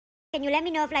Can you let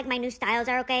me know if like my new styles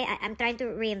are okay? I'm trying to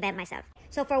reinvent myself.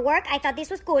 So for work, I thought this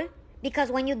was cool because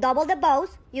when you double the bows,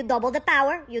 you double the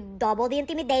power, you double the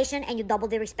intimidation, and you double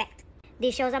the respect.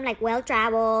 This shows I'm like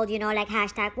well-traveled, you know, like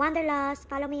hashtag Wanderlust.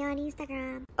 Follow me on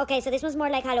Instagram. Okay, so this was more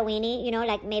like Halloween-y, you know,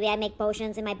 like maybe I make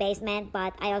potions in my basement,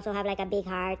 but I also have like a big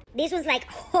heart. This one's like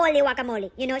holy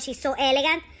guacamole. You know, she's so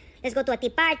elegant. Let's go to a tea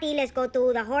party. Let's go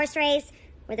to the horse race,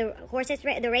 or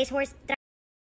the racehorse